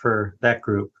drop for that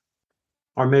group.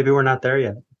 Or maybe we're not there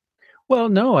yet. Well,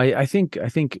 no, I think,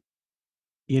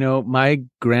 my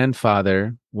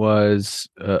grandfather was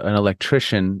an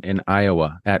electrician in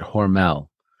Iowa at Hormel,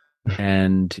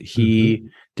 and he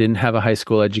didn't have a high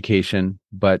school education,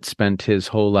 but spent his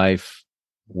whole life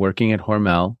working at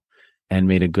Hormel and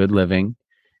made a good living,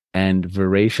 and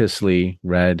voraciously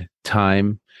read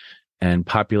Time and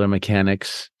Popular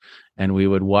Mechanics. And we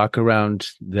would walk around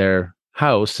their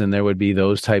house and there would be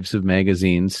those types of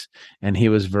magazines, and he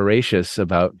was voracious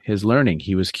about his learning.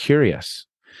 He was curious.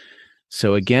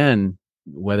 So again,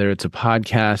 whether it's a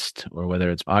podcast or whether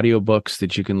it's audiobooks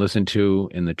that you can listen to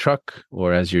in the truck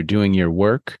or as you're doing your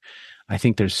work. I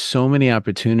think there's so many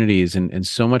opportunities and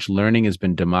so much learning has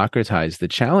been democratized. The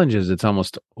challenge is it's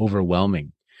almost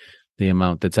overwhelming, the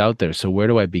amount that's out there. So where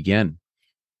do I begin?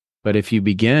 But if you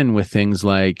begin with things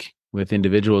like with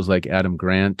individuals like Adam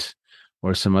Grant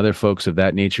or some other folks of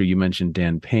that nature, you mentioned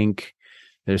Dan Pink,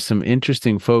 there's some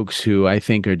interesting folks who I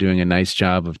think are doing a nice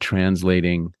job of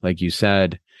translating, like you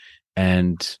said,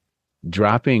 and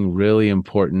dropping really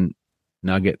important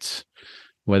nuggets,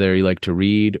 whether you like to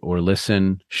read or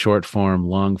listen, short form,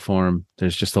 long form.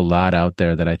 There's just a lot out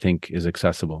there that I think is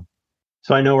accessible.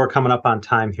 So I know we're coming up on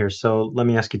time here. So let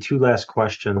me ask you two last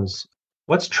questions.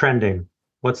 What's trending?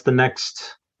 What's the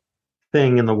next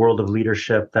thing in the world of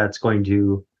leadership that's going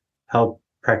to help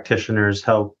practitioners,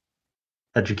 help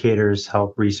educators,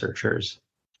 help researchers,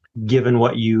 given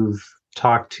what you've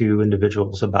talked to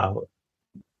individuals about?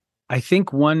 I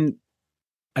think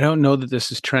I don't know that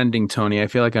this is trending, Tony. I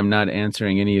feel like I'm not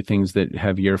answering any of the things that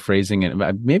have your phrasing.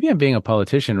 And maybe I'm being a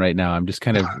politician right now. I'm just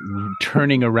kind of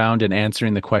turning around and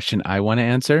answering the question I want to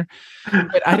answer.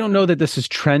 But I don't know that this is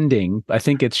trending. I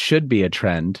think it should be a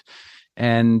trend.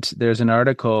 And there's an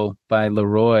article by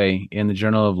Leroy in the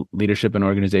Journal of Leadership and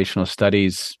Organizational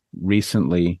Studies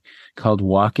recently called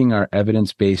Walking Our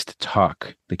Evidence-Based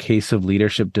Talk, The Case of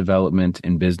Leadership Development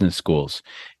in Business Schools.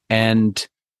 And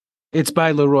it's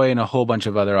by Leroy and a whole bunch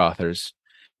of other authors,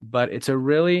 but it's a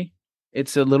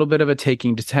little bit of a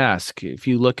taking to task. If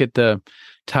you look at the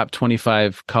top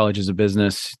 25 colleges of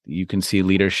business, you can see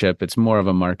leadership. It's more of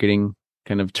a marketing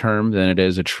kind of term than it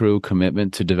is a true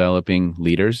commitment to developing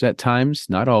leaders at times,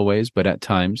 not always, but at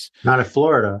times. Not at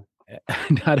Florida.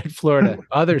 Not at Florida,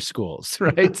 other schools,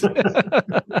 right?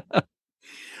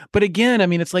 But again, I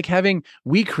mean, it's like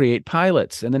we create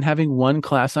pilots and then having one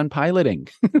class on piloting.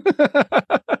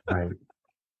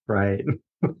 Right.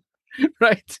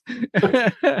 Right.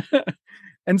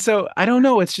 And so I don't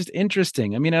know. It's just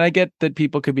interesting. I mean, and I get that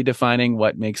people could be defining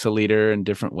what makes a leader in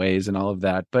different ways and all of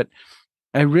that. But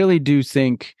I really do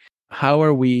think, how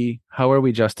are we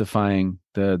justifying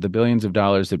the billions of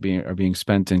dollars that are being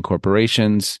spent in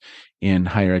corporations, in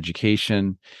higher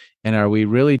education? And are we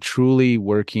really truly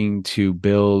working to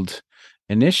build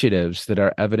initiatives that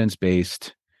are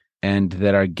evidence-based and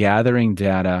that are gathering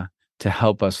data to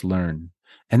help us learn?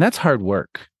 And that's hard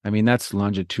work. I mean, that's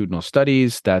longitudinal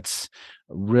studies. That's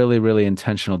really, really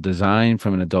intentional design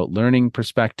from an adult learning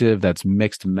perspective. That's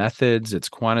mixed methods. It's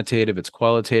quantitative, it's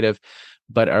qualitative.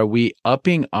 But are we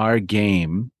upping our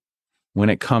game when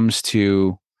it comes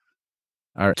to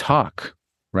our talk,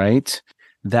 right?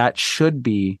 That should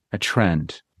be a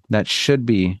trend. That should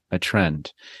be a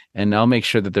trend. And I'll make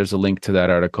sure that there's a link to that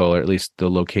article, or at least the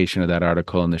location of that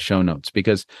article in the show notes,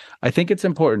 because I think it's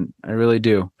important. I really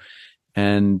do.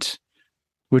 And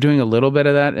we're doing a little bit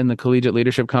of that in the collegiate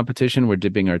leadership competition. We're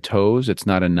dipping our toes. It's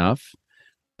not enough.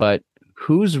 But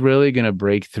who's really going to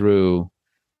break through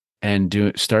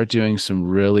and start doing some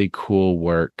really cool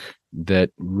work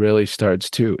that really starts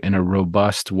to, in a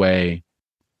robust way,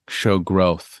 show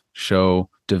growth, show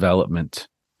development,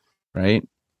 right?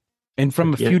 And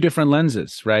from a few different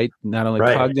lenses, right? Not only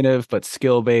cognitive, but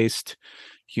skill-based,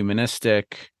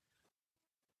 humanistic.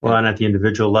 Well, and at the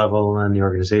individual level and the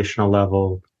organizational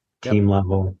level, team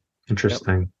level.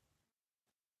 Interesting. Yep.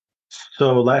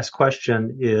 So last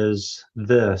question is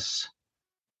this.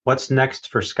 What's next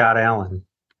for Scott Allen,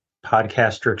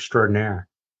 podcaster extraordinaire?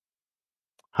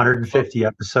 150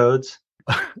 episodes.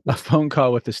 A phone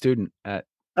call with the student at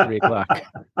 3:00.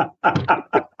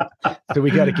 So we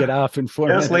got to get off in 4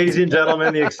 minutes. Yes, ladies and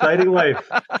gentlemen, the exciting life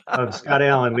of Scott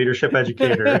Allen, leadership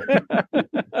educator.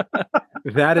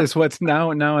 That is what's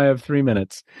now. Now I have 3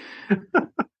 minutes.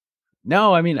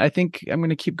 No, I mean, I think I'm going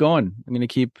to keep going. I'm going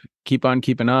to keep on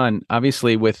keeping on.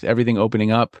 Obviously, with everything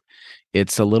opening up,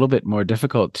 it's a little bit more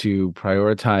difficult to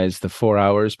prioritize the 4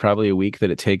 hours, probably a week,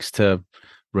 that it takes to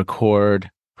record,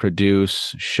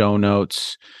 produce, show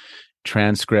notes,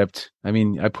 transcript. I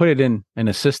mean, I put it in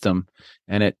a system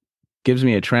and it gives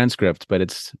me a transcript, but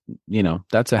it's,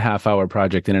 that's a half-hour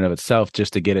project in and of itself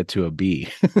just to get it to a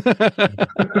B.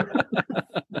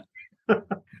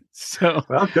 So,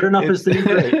 well, good enough is to be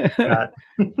great, Scott.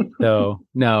 So,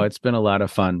 no, it's been a lot of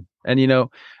fun. And,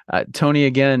 Tony,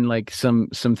 again, like some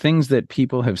things that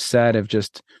people have said have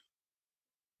just,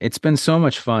 it's been so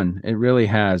much fun. It really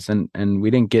has. And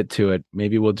we didn't get to it.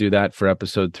 Maybe we'll do that for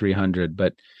episode 300,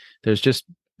 but there's just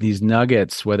these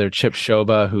nuggets, whether Chip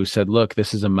Shoba, who said, look,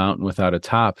 this is a mountain without a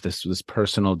top, this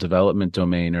personal development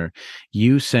domain, or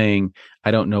you saying,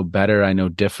 I don't know better, I know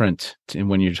different. And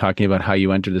when you're talking about how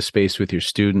you enter the space with your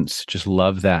students, just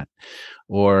love that.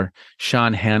 Or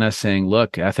Sean Hanna saying,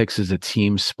 look, ethics is a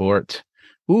team sport.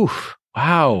 Oof.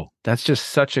 Wow. That's just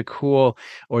such a cool.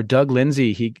 Or Doug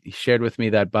Lindsay, he shared with me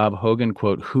that Bob Hogan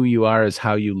quote, who you are is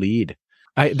how you lead.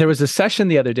 There was a session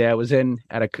the other day I was in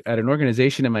at an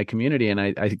organization in my community, and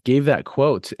I gave that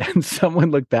quote, and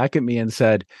someone looked back at me and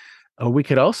said, oh, we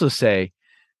could also say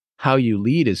how you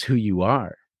lead is who you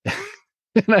are.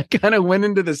 And I kind of went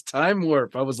into this time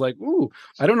warp. I was like, ooh,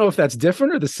 I don't know if that's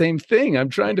different or the same thing. I'm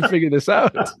trying to figure this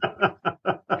out.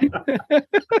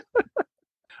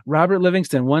 Robert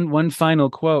Livingston, one final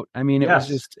quote. I mean, it was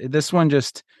just, this one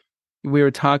just, we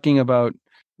were talking,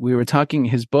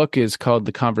 his book is called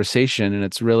The Conversation, and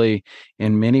it's really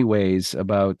in many ways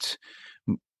about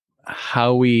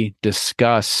how we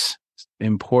discuss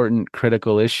important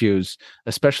critical issues,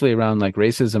 especially around like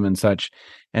racism and such.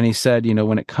 And he said,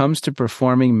 when it comes to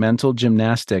performing mental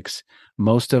gymnastics,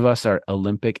 most of us are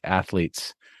Olympic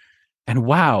athletes. And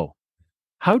wow,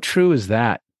 how true is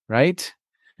that, right?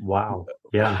 Wow.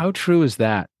 Yeah. How true is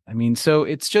that? I mean, so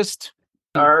it's just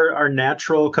our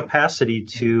natural capacity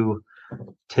to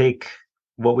take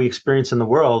what we experience in the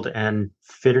world and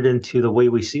fit it into the way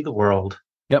we see the world.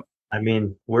 Yep. I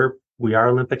mean, we are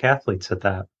Olympic athletes at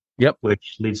that. Yep.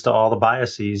 Which leads to all the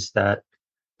biases that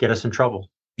get us in trouble.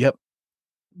 Yep.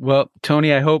 Well,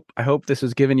 Tony, I hope this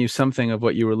has given you something of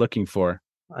what you were looking for.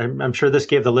 I'm sure this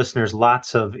gave the listeners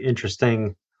lots of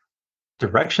interesting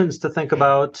directions to think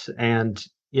about. And,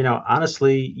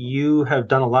 honestly, you have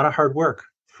done a lot of hard work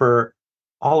for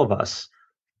all of us.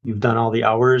 You've done all the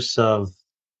hours of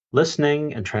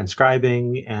listening and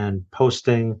transcribing and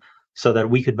posting so that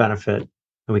we could benefit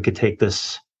and we could take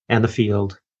this and the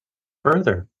field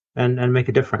further and make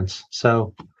a difference.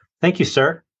 So thank you,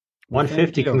 sir.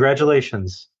 150.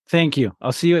 Congratulations. Thank you.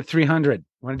 I'll see you at 300.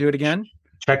 Want to do it again?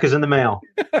 Check is in the mail.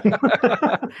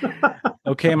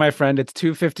 Okay, my friend. It's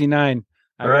 2:59.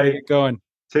 I gotta get going.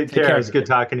 Take care. It's good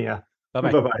talking to you.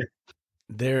 Bye-bye. Bye-bye.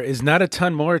 There is not a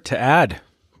ton more to add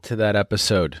to that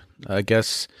episode. I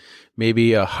guess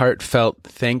maybe a heartfelt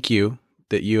thank you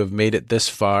that you have made it this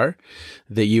far,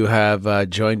 that you have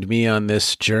joined me on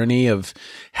this journey of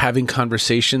having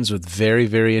conversations with very,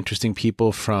 very interesting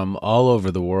people from all over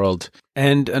the world.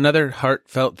 And another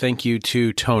heartfelt thank you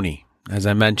to Tony. As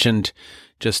I mentioned,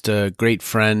 just a great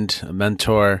friend, a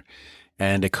mentor,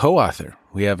 and a co-author.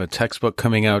 We have a textbook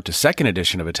coming out, a second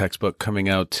edition of a textbook coming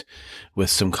out with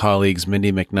some colleagues,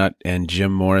 Mindy McNutt and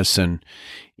Jim Morrison,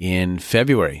 in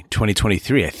February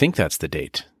 2023. I think that's the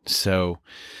date. So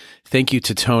thank you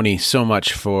to Tony so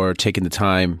much for taking the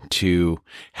time to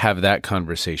have that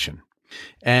conversation.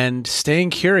 And staying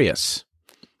curious.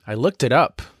 I looked it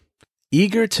up.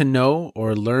 Eager to know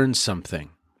or learn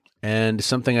something. And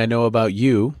something I know about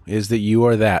you is that you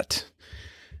are that.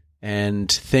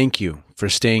 And thank you for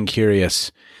staying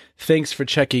curious. Thanks for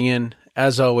checking in.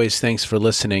 As always, thanks for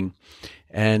listening.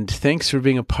 And thanks for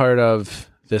being a part of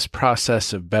this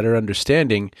process of better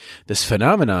understanding this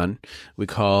phenomenon we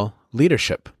call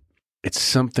leadership. It's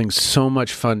something so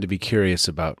much fun to be curious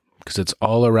about because it's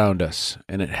all around us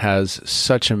and it has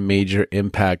such a major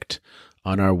impact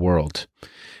on our world.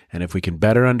 And if we can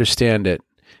better understand it,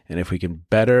 and if we can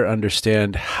better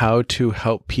understand how to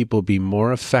help people be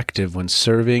more effective when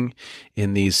serving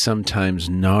in these sometimes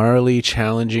gnarly,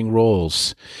 challenging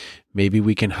roles, maybe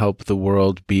we can help the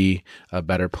world be a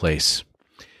better place.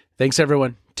 Thanks,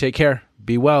 everyone. Take care.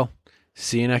 Be well.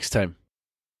 See you next time.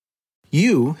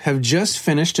 You have just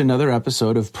finished another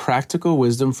episode of Practical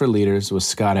Wisdom for Leaders with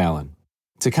Scott Allen.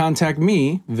 To contact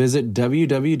me, visit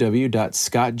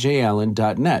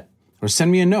www.scottjallen.net or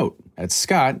send me a note at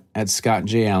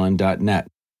scott@scottjallen.net.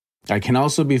 I can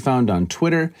also be found on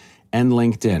Twitter and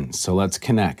LinkedIn, so let's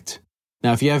connect.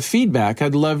 Now, if you have feedback,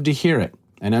 I'd love to hear it.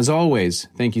 And as always,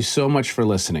 thank you so much for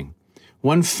listening.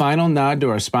 One final nod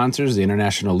to our sponsors, the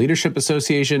International Leadership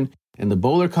Association and the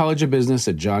Boler College of Business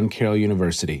at John Carroll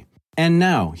University. And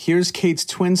now, here's Kate's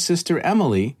twin sister,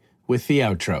 Emily, with the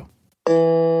outro.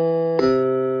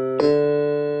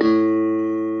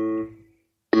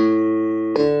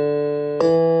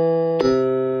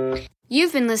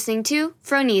 You've been listening to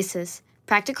Phronesis,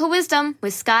 Practical Wisdom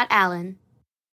with Scott Allen.